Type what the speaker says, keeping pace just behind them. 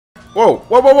Whoa,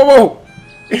 whoa, whoa, whoa, whoa!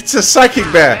 It's a psychic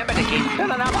bear! Remember to keep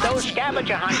filling up those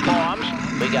scavenger hunt forms.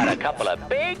 We got a couple of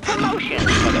big promotions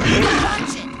for the week.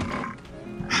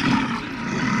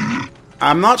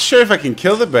 I'm not sure if I can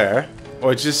kill the bear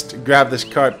or just grab this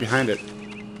cart behind it.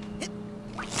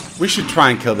 We should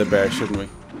try and kill the bear, shouldn't we?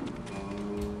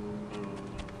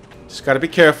 Just gotta be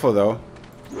careful though.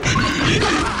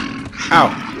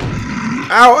 Ow!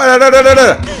 Ow!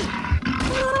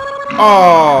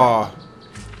 Oh!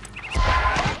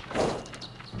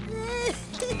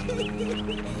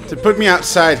 To put me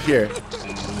outside here.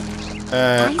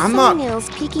 I I'm saw not. Nils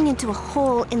peeking into a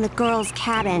hole in the girl's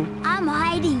cabin. I'm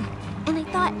hiding. And I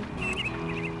thought,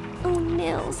 oh,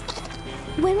 Nils,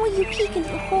 when will you peek into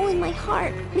the hole in my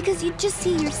heart? Because you'd just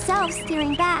see yourself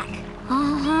staring back.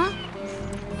 Uh-huh.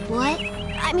 What?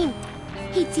 I mean,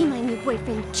 he'd see my new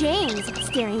boyfriend James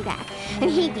staring back,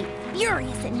 and he'd be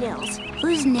furious at Nils.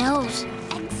 Who's Nils?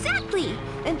 Exactly.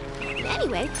 And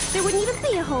anyway, there wouldn't even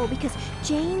be a hole because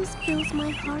James fills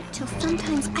my heart till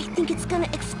sometimes I think it's gonna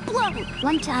explode.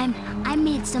 One time, I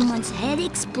made someone's head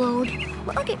explode.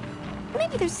 Well, okay,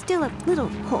 maybe there's still a little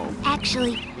hole.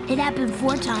 Actually, it happened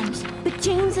 4 times. But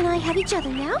James and I have each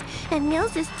other now, and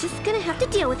Nils is just gonna have to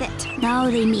deal with it. Now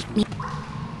they make me.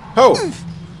 Oh!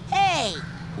 Hey!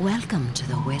 Welcome to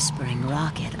the Whispering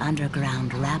Rocket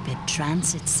Underground Rapid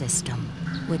Transit System.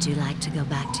 Would you like to go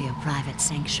back to your private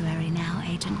sanctuary now,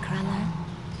 Agent Cruller?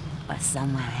 Or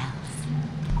somewhere else?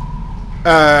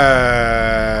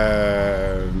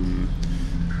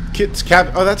 Kit's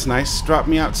cab. Oh, that's nice. Drop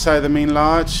me outside the main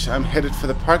lodge. I'm headed for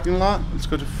the parking lot. Let's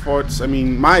go to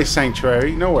my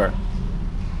sanctuary. Nowhere.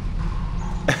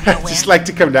 I just like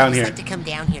to come down here. I just like to come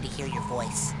down here to hear your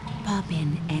voice. Pop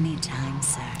in anytime,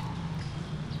 sir.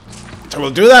 So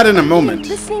we'll do that in a moment.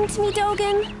 Listening to me,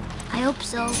 Dogen? I hope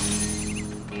so.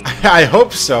 I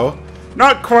hope so.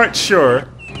 Not quite sure.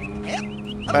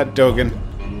 That Dogen.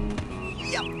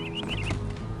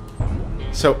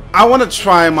 So I want to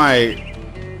try my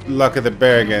luck at the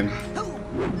bear again.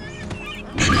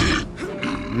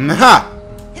 Nah.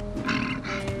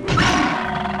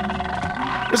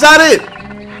 Was that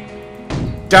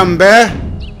it? Dumb bear.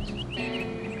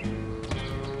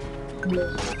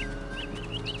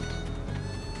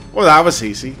 Well, that was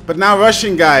easy. But now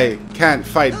Russian guy can't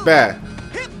fight bear.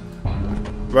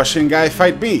 Russian guy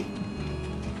fight me.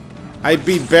 I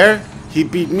beat bear. He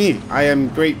beat me. I am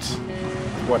great.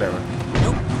 Whatever.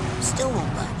 Nope, still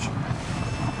won't budge.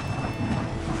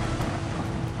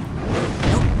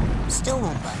 Nope, still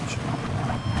won't budge.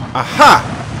 Aha!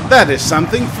 That is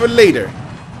something for later.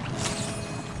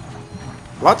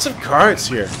 Lots of cards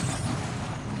here.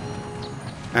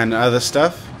 And other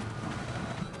stuff.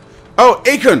 Oh,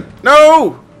 Akon!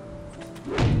 No!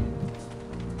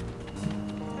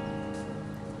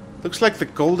 Looks like the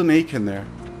golden Akon there.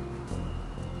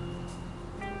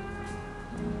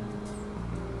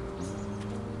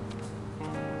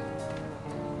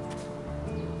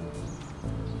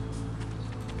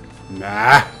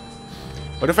 Nah.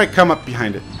 What if I come up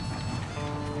behind it?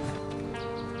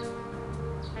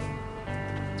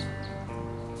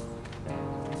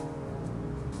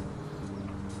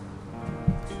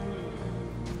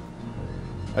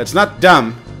 It's not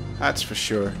dumb, that's for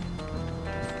sure.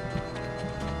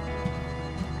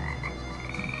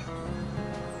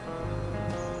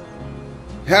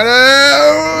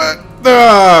 Hello!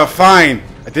 Fine.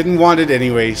 I didn't want it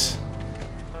anyways.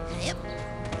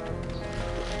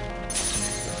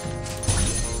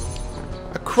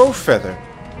 A crow feather.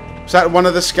 Is that one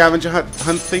of the scavenger hunt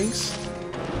things?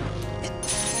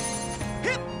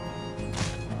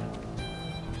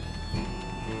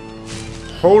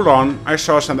 Hold on, I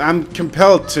saw something. I'm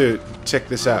compelled to check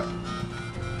this out.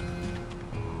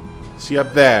 See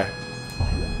up there.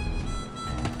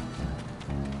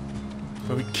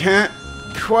 But we can't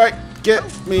quite get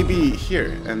maybe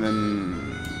here. And then...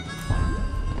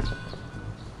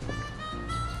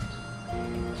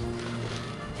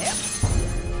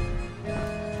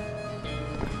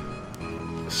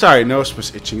 Sorry, nose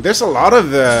was itching. There's a lot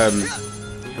of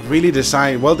really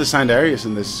well-designed areas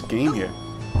in this game here.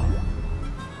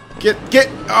 Get!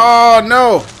 Oh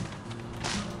no!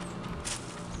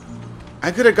 I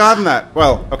could have gotten that.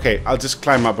 Well, okay, I'll just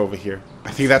climb up over here.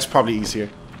 I think that's probably easier.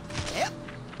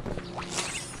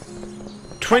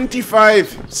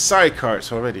 25 side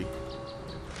cards already.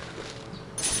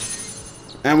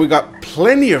 And we got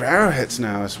plenty of arrowheads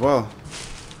now as well.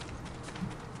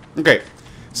 Okay,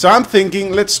 so I'm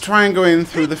thinking let's try and go in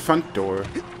through the front door.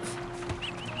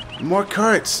 More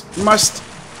cards. Must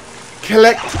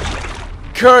collect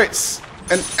cards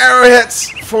and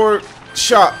arrowheads for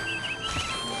shop.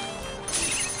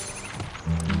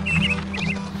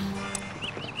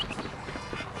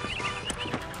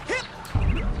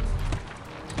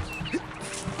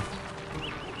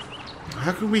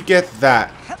 How can we get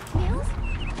that? Mills?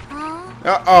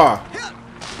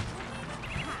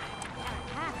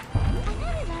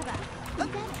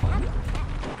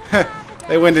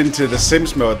 They went into the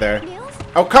Sims mode there.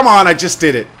 Oh, come on, I just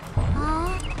did it.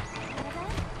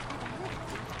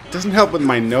 Doesn't help with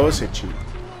my nose itching.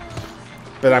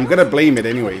 But I'm gonna blame it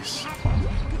anyways.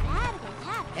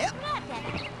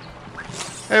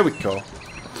 There we go.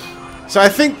 So I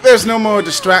think there's no more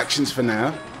distractions for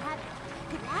now.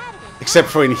 Except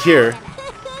for in here.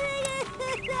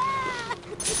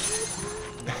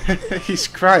 He's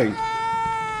crying.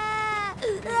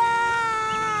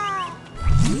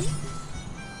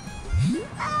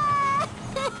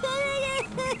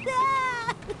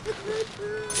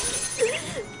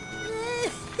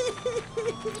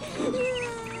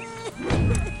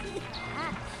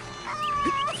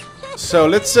 So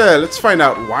let's find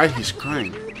out why he's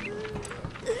crying.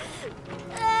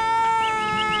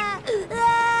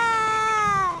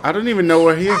 I don't even know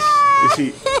where he is. Is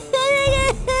he?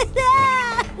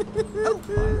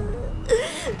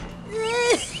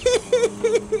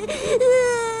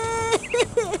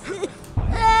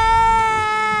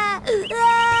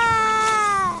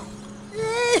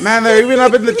 Man, they're even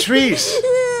up in the trees.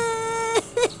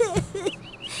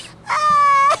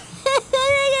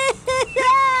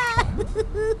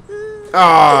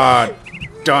 Ah, oh,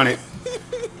 darn it.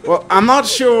 Well, I'm not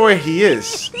sure where he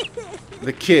is.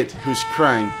 The kid who's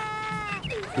crying.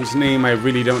 Whose name I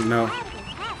really don't know.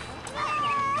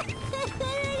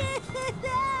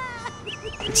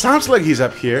 It sounds like he's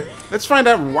up here. Let's find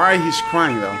out why he's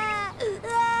crying, though.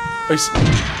 Oh, he's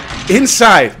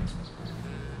inside.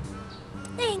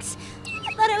 Thanks.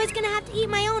 I thought I was gonna have to eat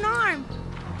my own arm.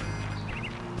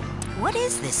 What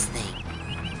is this thing?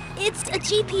 It's a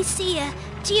GPC, a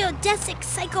geodesic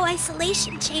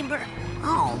psycho-isolation chamber.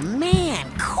 Oh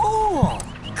man, cool!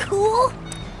 Cool?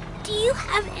 Do you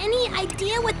have any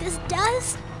idea what this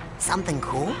does? Something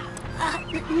cool?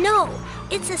 No.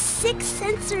 It's a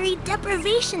 6-sensory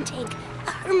deprivation tank.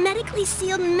 A hermetically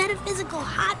sealed metaphysical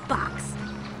hotbox.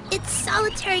 It's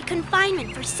solitary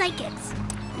confinement for psychics.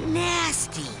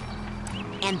 Nasty.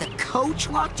 And the coach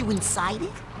locked you inside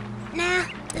it? Nah,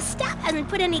 the staff hasn't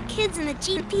put any kids in the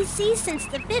GPC since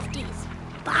the 50s.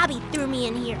 Bobby threw me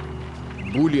in here.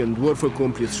 Bully and dwarf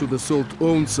accomplice should assault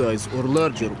own size or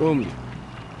larger only.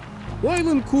 While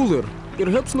in cooler,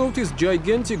 perhaps notice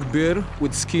gigantic bear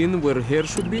with skin where hair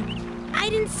should be? I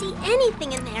didn't see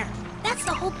anything in there. That's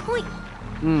the whole point.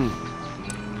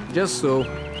 Just so.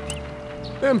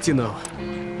 Empty now.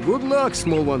 Good luck,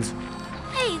 small ones.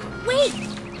 Hey, wait!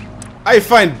 I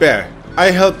find bear.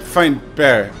 I help find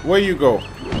bear. Where you go?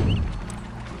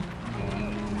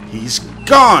 He's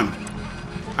gone!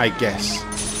 I guess.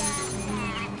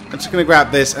 I'm just gonna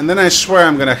grab this, and then I swear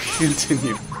I'm gonna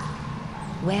continue.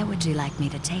 Where would you like me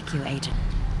to take you, Agent?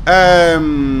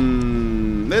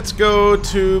 Let's go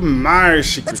to my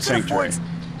secret Let's go to sanctuary.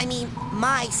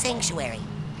 my sanctuary.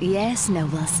 Yes,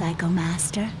 noble Psycho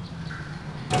Master.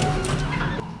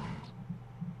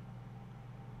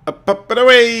 Up and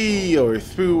away, or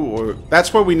through, or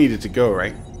that's where we needed to go,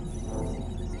 right?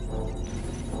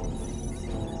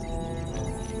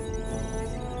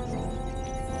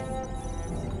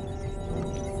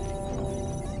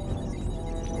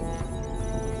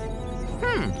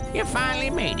 You finally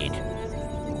made it.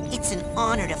 It's an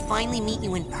honor to finally meet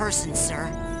you in person, sir.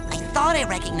 I thought I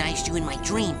recognized you in my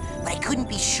dream, but I couldn't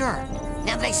be sure.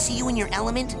 Now that I see you in your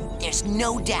element, there's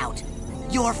no doubt.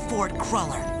 You're Fort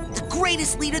Cruller, the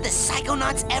greatest leader the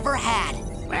Psychonauts ever had.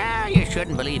 Well, you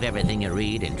shouldn't believe everything you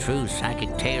read in True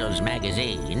Psychic Tales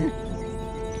magazine.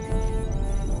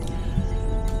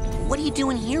 What are you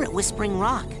doing here at Whispering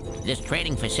Rock? This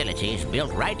trading facility is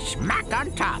built right smack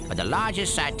on top of the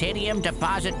largest titanium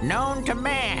deposit known to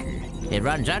man. It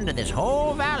runs under this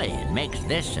whole valley and makes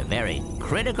this a very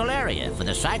critical area for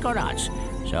the Psychonauts.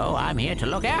 So I'm here to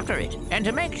look after it, and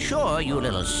to make sure you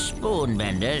little spoon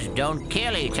benders don't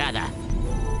kill each other.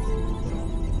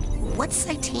 What's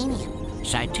Titanium?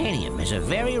 Titanium is a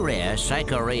very rare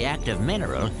psychoreactive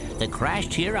mineral that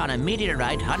crashed here on a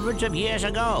meteorite hundreds of years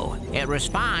ago. It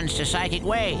responds to psychic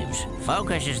waves,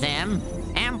 focuses them,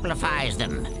 amplifies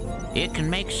them. It can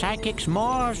make psychics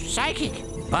more psychic,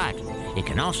 but it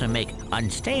can also make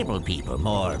unstable people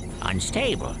more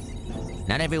unstable.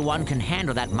 Not everyone can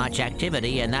handle that much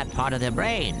activity in that part of their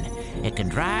brain. It can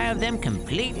drive them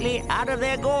completely out of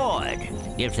their gourd.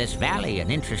 Gives this valley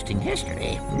an interesting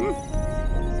history.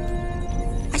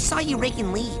 I saw you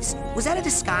raking leaves. Was that a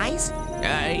disguise?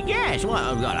 Yes,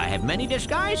 well, I have many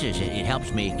disguises. It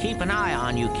helps me keep an eye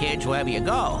on you kids wherever you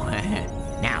go.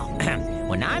 Now,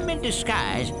 when I'm in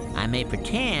disguise, I may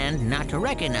pretend not to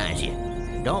recognize you.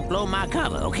 don't blow my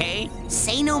cover, okay?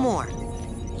 Say no more.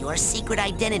 Your secret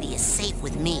identity is safe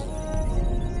with me.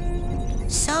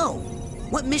 So,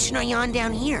 what mission are you on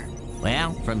down here?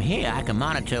 Well, from here I can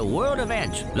monitor world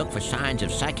events, look for signs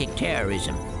of psychic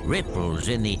terrorism, ripples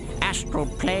in the astral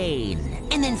plane.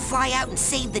 And then fly out and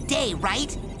save the day,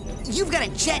 right? You've got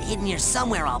a jet hidden here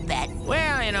somewhere, I'll bet.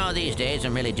 Well, you know, these days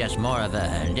I'm really just more of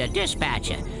a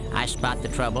dispatcher. I spot the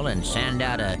trouble and send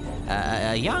out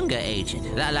a younger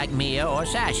agent, like Mia or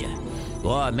Sasha.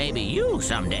 Or maybe you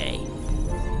someday.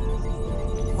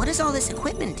 What does all this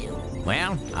equipment do?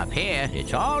 Well, up here,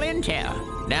 it's all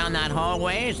intel. Down that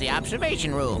hallway is the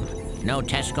observation room. No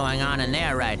tests going on in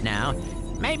there right now.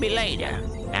 Maybe later.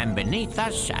 And beneath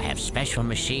us, I have special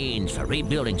machines for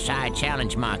rebuilding side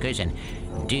challenge markers and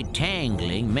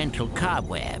detangling mental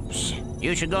cobwebs.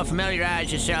 You should go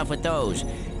familiarize yourself with those.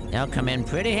 They'll come in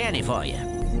pretty handy for you.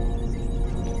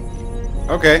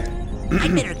 Okay.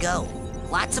 I'd better go.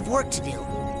 Lots of work to do.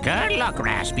 Good luck,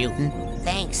 Rasputin.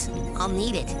 Thanks. I'll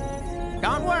need it.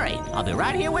 Don't worry, I'll be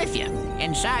right here with you,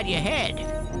 inside your head.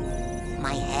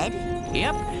 My head?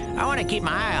 Yep, I want to keep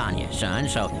my eye on you, son,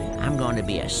 so I'm going to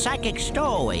be a psychic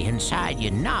stowaway inside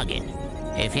your noggin.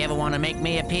 If you ever want to make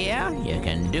me appear, you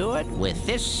can do it with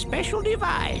this special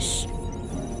device.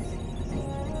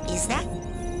 Is that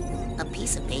a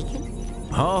piece of bacon?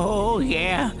 Oh,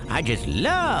 yeah, I just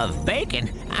love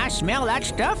bacon. I smell that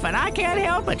stuff and I can't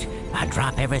help it. I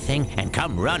drop everything and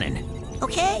come running.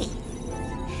 Okay.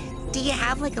 Do you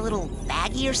have like a little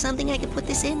baggie or something I could put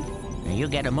this in? You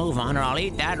get a move on or I'll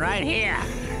eat that right here.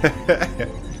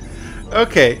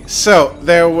 Okay, so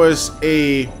there was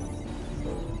this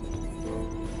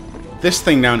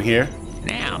thing down here.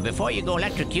 Now, before you go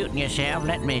electrocuting yourself,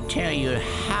 let me tell you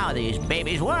how these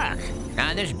babies work.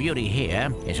 Now, this beauty here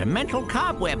is a mental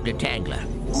cobweb detangler.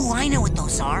 Ooh, I know what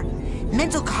those are.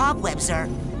 Mental cobwebs are...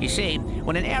 You see,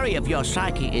 when an area of your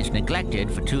psyche is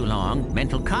neglected for too long,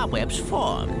 mental cobwebs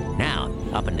form. Now,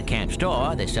 up in the camp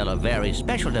store, they sell a very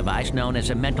special device known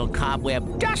as a mental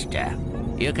cobweb duster.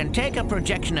 You can take a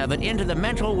projection of it into the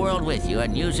mental world with you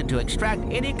and use it to extract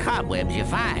any cobwebs you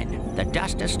find. The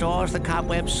duster stores the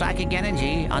cobweb's psychic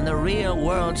energy on the real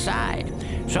world side.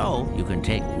 So, you can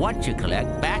take what you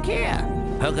collect back here,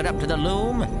 hook it up to the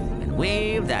loom, and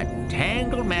weave that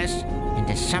tangled mess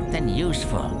into something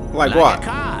useful. Like what? A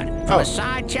card from a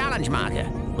side challenge marker,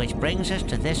 which brings us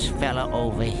to this fella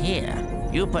over here.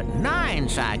 You put 9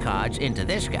 Psy cards into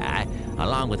this guy,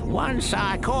 along with 1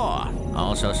 Psy core,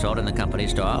 also sold in the company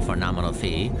store for a nominal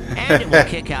fee, and it will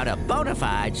kick out a bona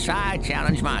fide side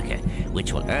challenge marker,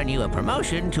 which will earn you a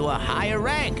promotion to a higher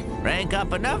rank. Rank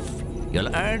up enough,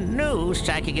 you'll earn new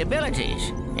psychic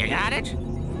abilities. You got it?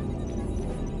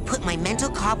 Put my mental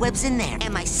cobwebs in there,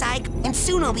 and my psych, and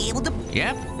soon I'll be able to...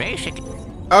 Yep, basic.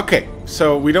 Okay,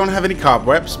 so we don't have any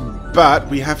cobwebs, but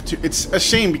we have to... It's a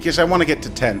shame because I want to get to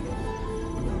 10.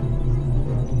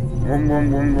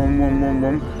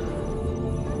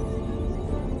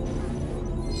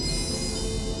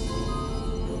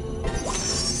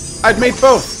 I'd made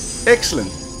both.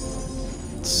 Excellent.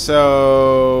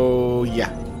 So,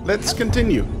 yeah. Let's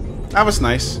continue. That was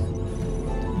nice.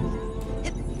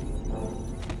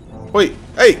 Wait,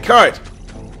 hey, card!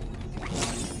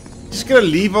 Just gonna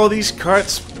leave all these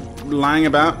carts lying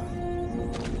about?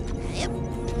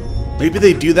 Maybe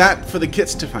they do that for the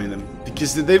kids to find them.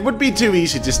 Because it would be too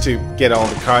easy just to get all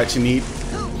the cards you need.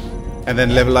 And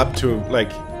then level up to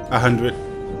like 100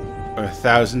 or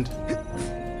 1,000.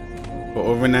 Or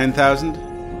over 9,000.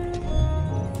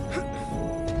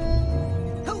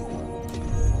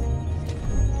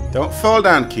 Don't fall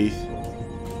down, Keith.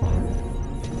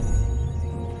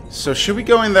 So should we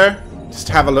go in there? Just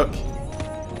have a look?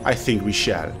 I think we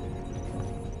shall.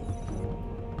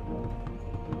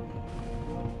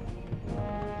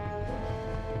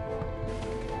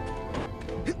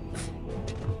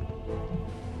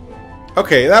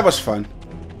 Okay, that was fun.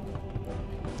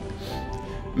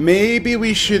 Maybe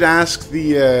we should ask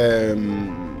the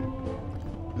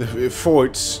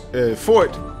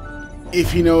Fort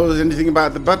if he knows anything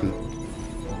about the button.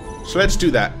 So let's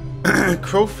do that.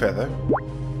 Crow feather.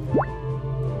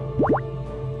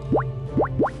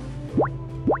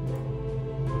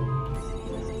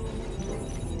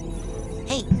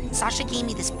 Hey, Sasha gave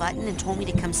me this button and told me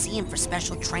to come see him for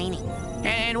special training.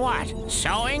 And what?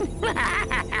 Sewing?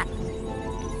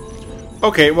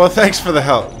 Okay, well, thanks for the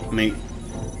help, mate.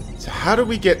 So how do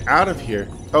we get out of here?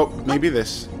 Oh, maybe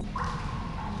this.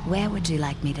 Where would you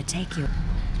like me to take you?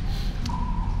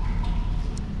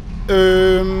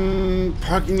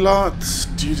 Parking lots.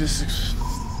 Do this.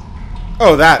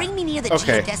 Oh, that. Bring me near the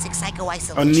okay. geodesic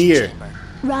psycho-isolation Oh, near. chamber.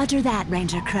 Roger that,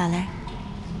 Ranger Cruller.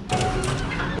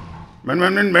 Run,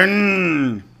 run, run,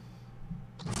 run.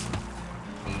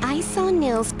 I saw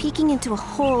Nils peeking into a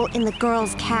hole in the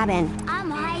girls' cabin.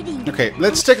 I'm hiding. Okay,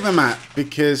 let's check the map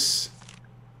because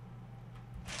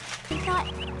I thought...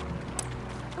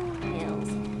 Oh, Nils.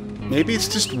 maybe it's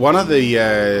just one of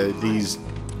the these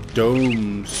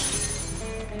domes.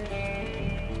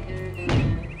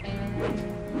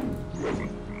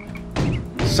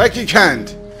 Psychic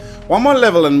hand. One more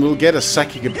level and we'll get a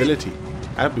psychic ability.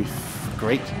 That'd be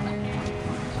great.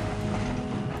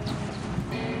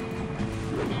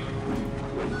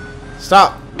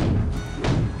 Stop.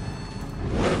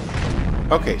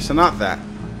 Okay, so not that.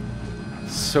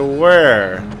 So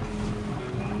where?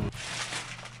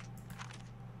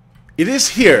 It is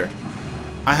here.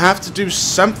 I have to do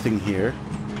something here.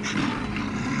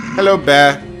 Hello,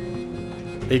 bear.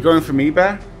 Are you going for me,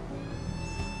 bear?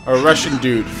 Or a Russian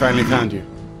dude finally found you?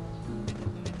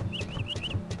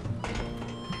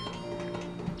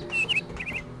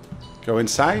 Go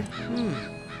inside?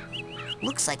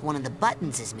 Looks like one of the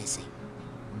buttons is missing.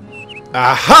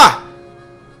 Aha!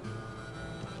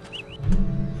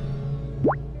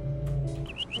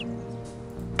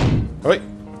 Oi.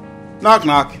 Knock,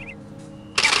 knock.